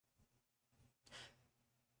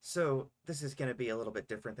So this is going to be a little bit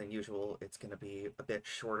different than usual. It's going to be a bit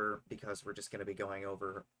shorter because we're just going to be going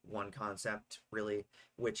over one concept, really,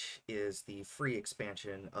 which is the free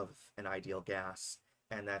expansion of an ideal gas.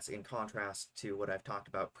 And that's in contrast to what I've talked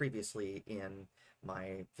about previously in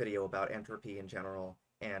my video about entropy in general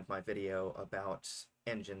and my video about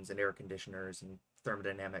engines and air conditioners and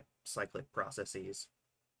thermodynamic cyclic processes.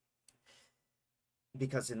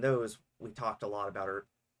 Because in those, we talked a lot about or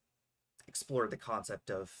explored the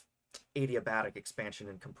concept of adiabatic expansion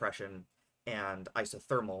and compression and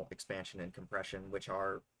isothermal expansion and compression, which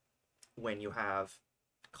are when you have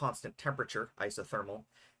constant temperature, isothermal,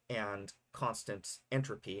 and constant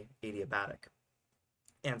entropy, adiabatic.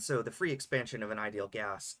 And so the free expansion of an ideal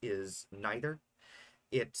gas is neither.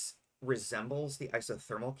 It resembles the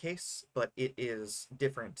isothermal case, but it is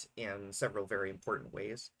different in several very important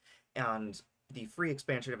ways. And the free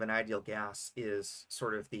expansion of an ideal gas is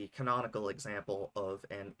sort of the canonical example of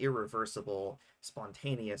an irreversible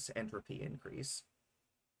spontaneous entropy increase.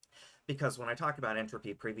 Because when I talked about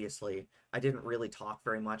entropy previously, I didn't really talk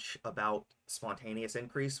very much about spontaneous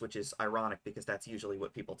increase, which is ironic because that's usually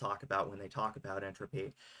what people talk about when they talk about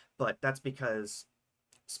entropy. But that's because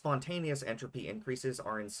spontaneous entropy increases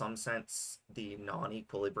are in some sense the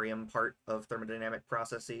non-equilibrium part of thermodynamic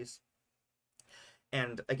processes.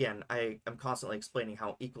 And again, I am constantly explaining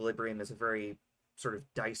how equilibrium is a very sort of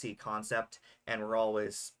dicey concept, and we're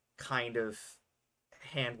always kind of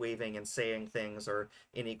hand waving and saying things are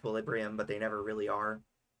in equilibrium, but they never really are.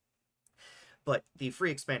 But the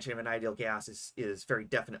free expansion of an ideal gas is very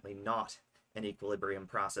definitely not an equilibrium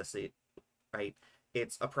process, right?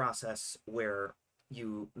 It's a process where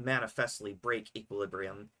you manifestly break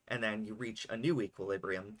equilibrium and then you reach a new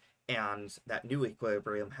equilibrium, and that new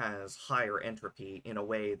equilibrium has higher entropy in a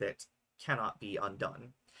way that cannot be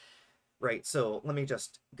undone. Right, so let me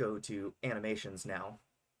just go to animations now.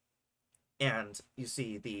 And you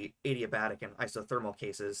see the adiabatic and isothermal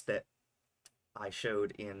cases that I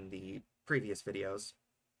showed in the previous videos,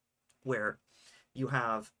 where you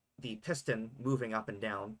have the piston moving up and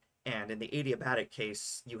down, and in the adiabatic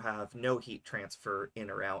case, you have no heat transfer in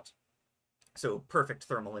or out. So perfect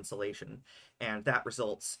thermal insulation, and that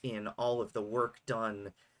results in all of the work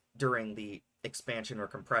done during the expansion or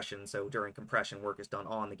compression. So during compression, work is done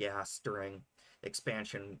on the gas. During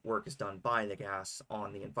expansion, work is done by the gas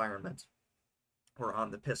on the environment or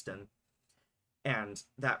on the piston. And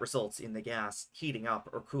that results in the gas heating up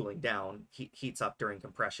or cooling down. Heats up during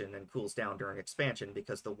compression and cools down during expansion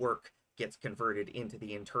because the work gets converted into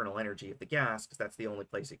the internal energy of the gas, because that's the only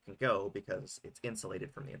place it can go because it's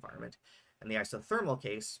insulated from the environment. In the isothermal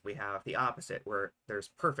case, we have the opposite, where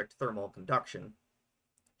there's perfect thermal conduction,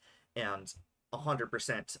 and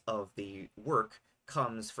 100% of the work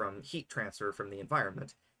comes from heat transfer from the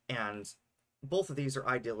environment. And both of these are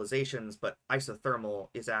idealizations, but isothermal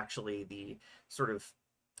is actually the sort of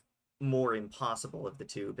more impossible of the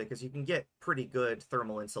two, because you can get pretty good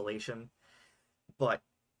thermal insulation, but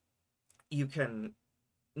you can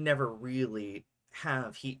never really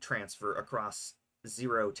have heat transfer across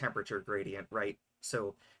zero temperature gradient, right?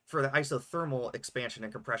 So for the isothermal expansion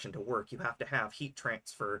and compression to work, you have to have heat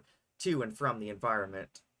transfer to and from the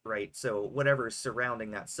environment, right? So whatever's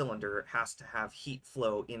surrounding that cylinder has to have heat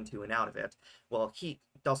flow into and out of it. Well, heat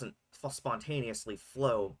doesn't spontaneously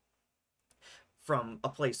flow from a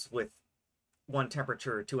place with one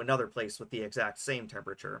temperature to another place with the exact same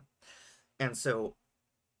temperature. And so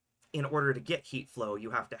in order to get heat flow,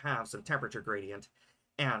 you have to have some temperature gradient,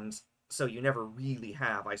 and so you never really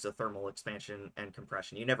have isothermal expansion and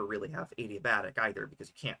compression. You never really have adiabatic either, because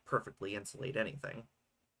you can't perfectly insulate anything.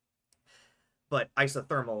 But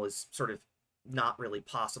isothermal is sort of not really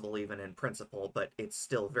possible even in principle, but it's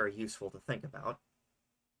still very useful to think about.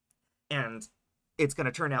 And it's going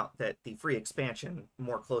to turn out that the free expansion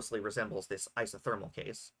more closely resembles this isothermal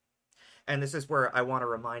case. And this is where I want to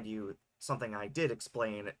remind you something I did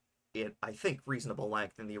explain in, I think, reasonable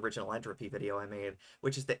length in the original entropy video I made,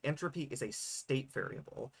 which is that entropy is a state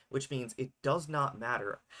variable, which means it does not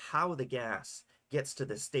matter how the gas gets to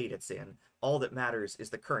the state it's in. All that matters is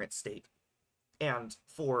the current state. And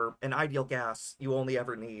for an ideal gas, you only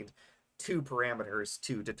ever need two parameters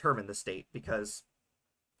to determine the state, because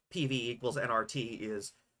PV equals nRT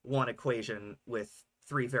is one equation with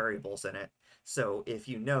three variables in it. So if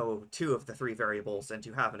you know two of the three variables and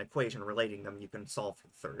you have an equation relating them, you can solve for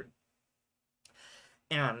the third.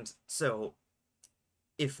 And so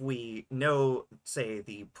if we know, say,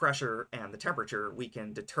 the pressure and the temperature, we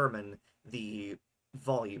can determine the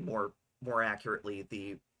volume, more accurately,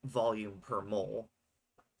 the volume per mole,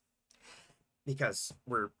 because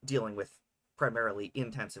we're dealing with primarily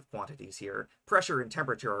intensive quantities here. Pressure and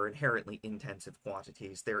temperature are inherently intensive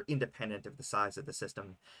quantities. They're independent of the size of the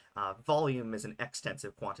system. Volume is an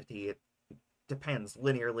extensive quantity. It depends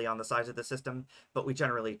linearly on the size of the system, but we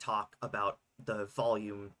generally talk about the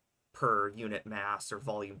volume per unit mass or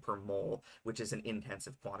volume per mole, which is an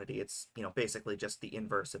intensive quantity. It's, basically just the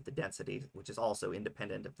inverse of the density, which is also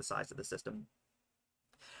independent of the size of the system.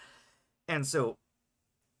 And so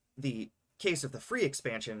the case of the free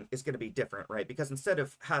expansion is going to be different, right? Because instead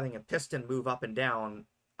of having a piston move up and down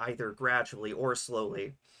either gradually or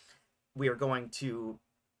slowly, we are going to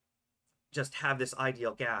just have this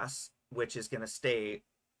ideal gas, which is going to stay,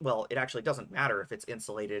 well, it actually doesn't matter if it's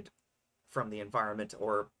insulated from the environment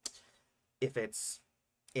or if it's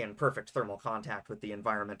in perfect thermal contact with the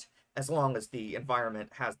environment, as long as the environment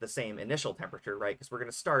has the same initial temperature, right? Because we're going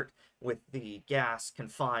to start with the gas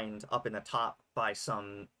confined up in the top by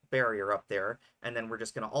some barrier up there, and then we're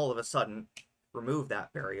just going to all of a sudden remove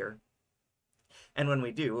that barrier. And when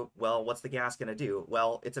we do, well, what's the gas going to do?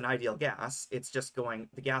 Well, it's an ideal gas. It's just going,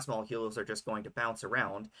 the gas molecules are just going to bounce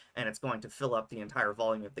around, and it's going to fill up the entire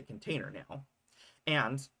volume of the container now.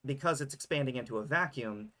 And because it's expanding into a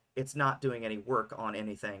vacuum, it's not doing any work on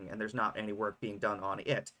anything, and there's not any work being done on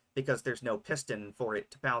it, because there's no piston for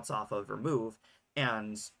it to bounce off of or move.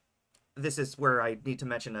 And this is where I need to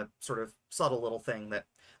mention a sort of subtle little thing, that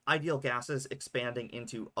ideal gases expanding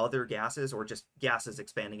into other gases, or just gases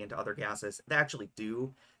expanding into other gases, they actually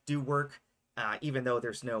do work, even though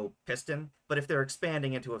there's no piston. But if they're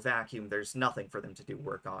expanding into a vacuum, there's nothing for them to do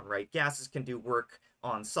work on, right? Gases can do work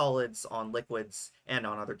on solids, on liquids, and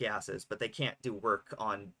on other gases, but they can't do work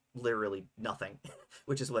on literally nothing,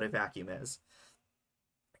 which is what a vacuum is.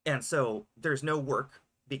 And so there's no work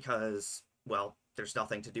because, well, there's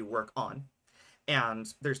nothing to do work on. And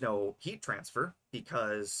there's no heat transfer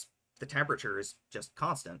because the temperature is just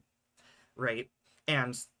constant, right?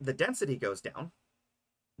 And the density goes down.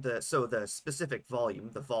 So the specific volume,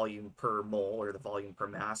 the volume per mole or the volume per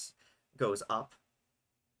mass, goes up.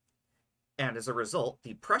 And as a result,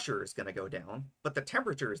 the pressure is going to go down, but the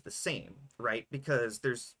temperature is the same, right? Because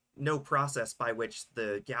there's no process by which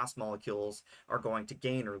the gas molecules are going to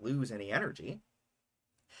gain or lose any energy.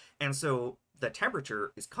 And so the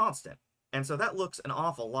temperature is constant. And so that looks an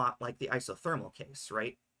awful lot like the isothermal case,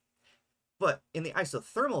 right? But in the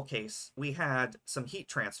isothermal case, we had some heat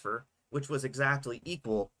transfer, which was exactly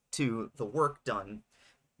equal to the work done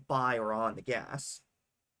by or on the gas.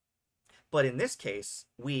 But in this case,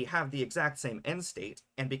 we have the exact same end state,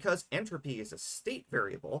 and because entropy is a state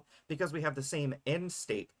variable, because we have the same end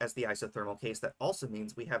state as the isothermal case, that also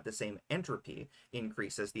means we have the same entropy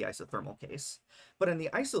increase as the isothermal case. But in the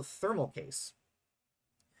isothermal case,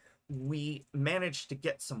 we managed to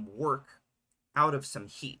get some work out of some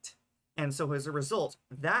heat. And so as a result,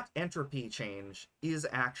 that entropy change is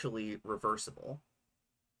actually reversible.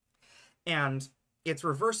 And it's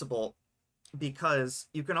reversible because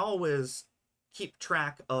you can always keep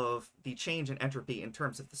track of the change in entropy in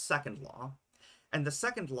terms of the second law. And the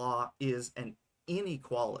second law is an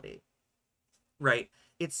inequality, right?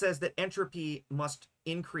 It says that entropy must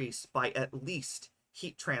increase by at least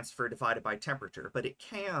heat transfer divided by temperature, but it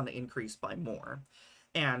can increase by more.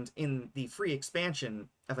 And in the free expansion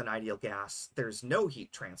of an ideal gas, there's no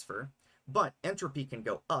heat transfer, but entropy can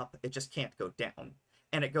go up, it just can't go down.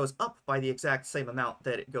 And it goes up by the exact same amount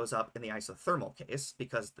that it goes up in the isothermal case,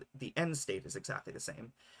 because the end state is exactly the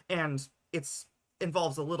same. And it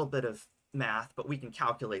involves a little bit of math, but we can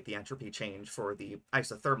calculate the entropy change for the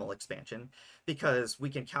isothermal expansion, because we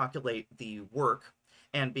can calculate the work,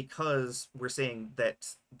 and because we're saying that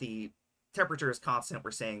the temperature is constant,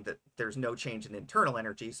 we're saying that there's no change in internal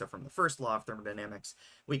energy. So from the first law of thermodynamics,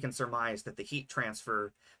 we can surmise that the heat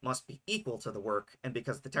transfer must be equal to the work. And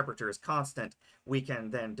because the temperature is constant, we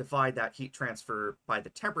can then divide that heat transfer by the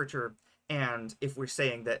temperature. And if we're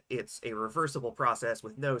saying that it's a reversible process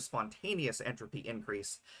with no spontaneous entropy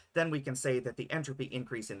increase, then we can say that the entropy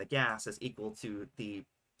increase in the gas is equal to the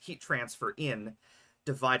heat transfer in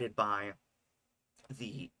divided by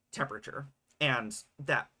the temperature. And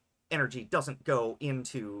that energy doesn't go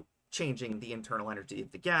into changing the internal energy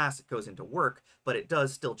of the gas, it goes into work, but it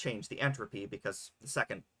does still change the entropy because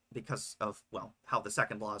of, well, how the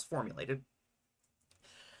second law is formulated.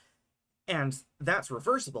 And that's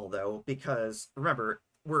reversible, though, because, remember,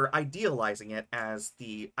 we're idealizing it as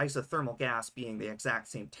the isothermal gas being the exact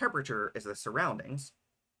same temperature as the surroundings.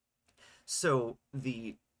 So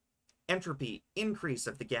the entropy increase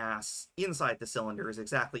of the gas inside the cylinder is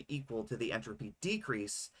exactly equal to the entropy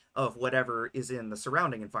decrease of whatever is in the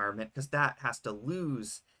surrounding environment, because that has to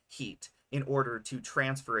lose heat in order to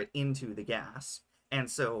transfer it into the gas.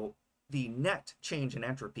 And so the net change in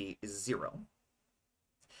entropy is 0.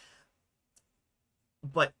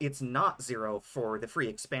 But it's not 0 for the free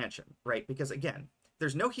expansion, right? Because again,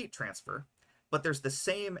 there's no heat transfer, but there's the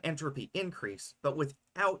same entropy increase, but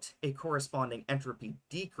without a corresponding entropy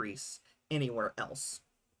decrease anywhere else.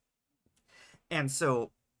 And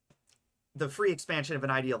so the free expansion of an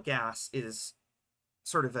ideal gas is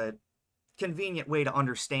sort of a convenient way to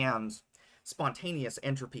understand spontaneous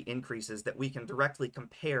entropy increases that we can directly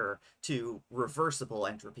compare to reversible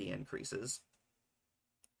entropy increases.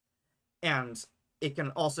 And it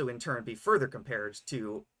can also in turn be further compared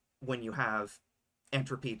to when you have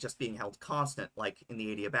entropy just being held constant, like in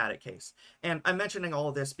the adiabatic case. And I'm mentioning all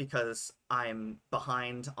of this because I'm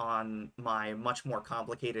behind on my much more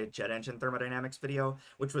complicated jet engine thermodynamics video,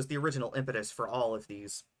 which was the original impetus for all of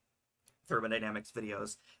these thermodynamics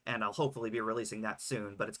videos, and I'll hopefully be releasing that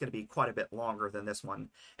soon, but it's going to be quite a bit longer than this one.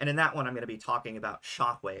 And in that one, I'm going to be talking about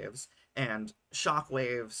shock waves, and shock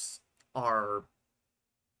waves are,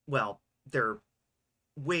 well, they're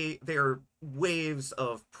waves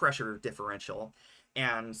of pressure differential,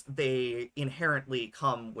 and they inherently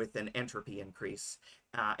come with an entropy increase.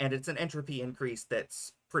 And it's an entropy increase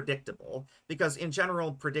that's predictable, because in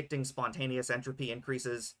general, predicting spontaneous entropy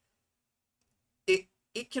increases,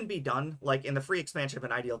 it can be done. Like in the free expansion of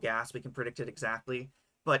an ideal gas, we can predict it exactly.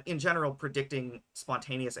 But in general, predicting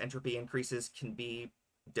spontaneous entropy increases can be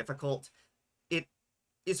difficult. It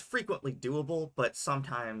is frequently doable, but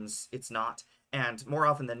sometimes it's not. And more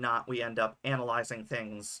often than not, we end up analyzing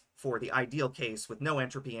things for the ideal case with no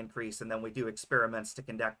entropy increase, and then we do experiments to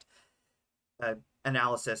conduct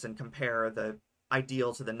analysis and compare the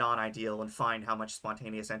ideal to the non-ideal and find how much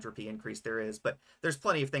spontaneous entropy increase there is. But there's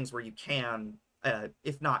plenty of things where you can,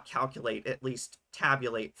 if not calculate, at least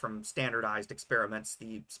tabulate from standardized experiments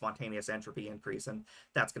the spontaneous entropy increase, and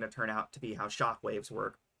that's going to turn out to be how shock waves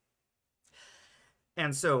work.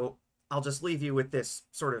 And so I'll just leave you with this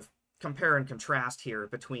sort of compare and contrast here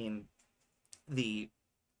between the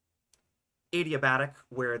adiabatic,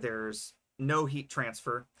 where there's no heat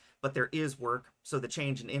transfer, but there is work, so the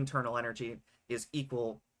change in internal energy is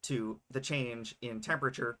equal to the change in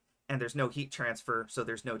temperature, and there's no heat transfer, so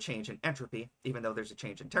there's no change in entropy, even though there's a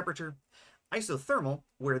change in temperature. Isothermal,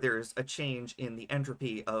 where there's a change in the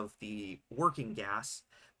entropy of the working gas,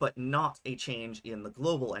 but not a change in the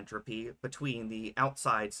global entropy between the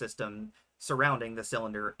outside system surrounding the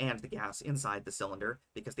cylinder and the gas inside the cylinder,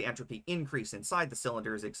 because the entropy increase inside the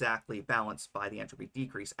cylinder is exactly balanced by the entropy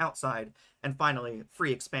decrease outside. And finally,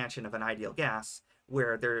 free expansion of an ideal gas,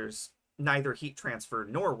 where there's neither heat transfer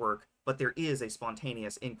nor work, but there is a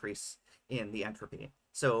spontaneous increase in the entropy.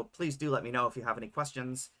 So please do let me know if you have any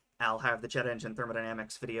questions. I'll have the jet engine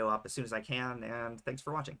thermodynamics video up as soon as I can, and thanks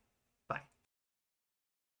for watching.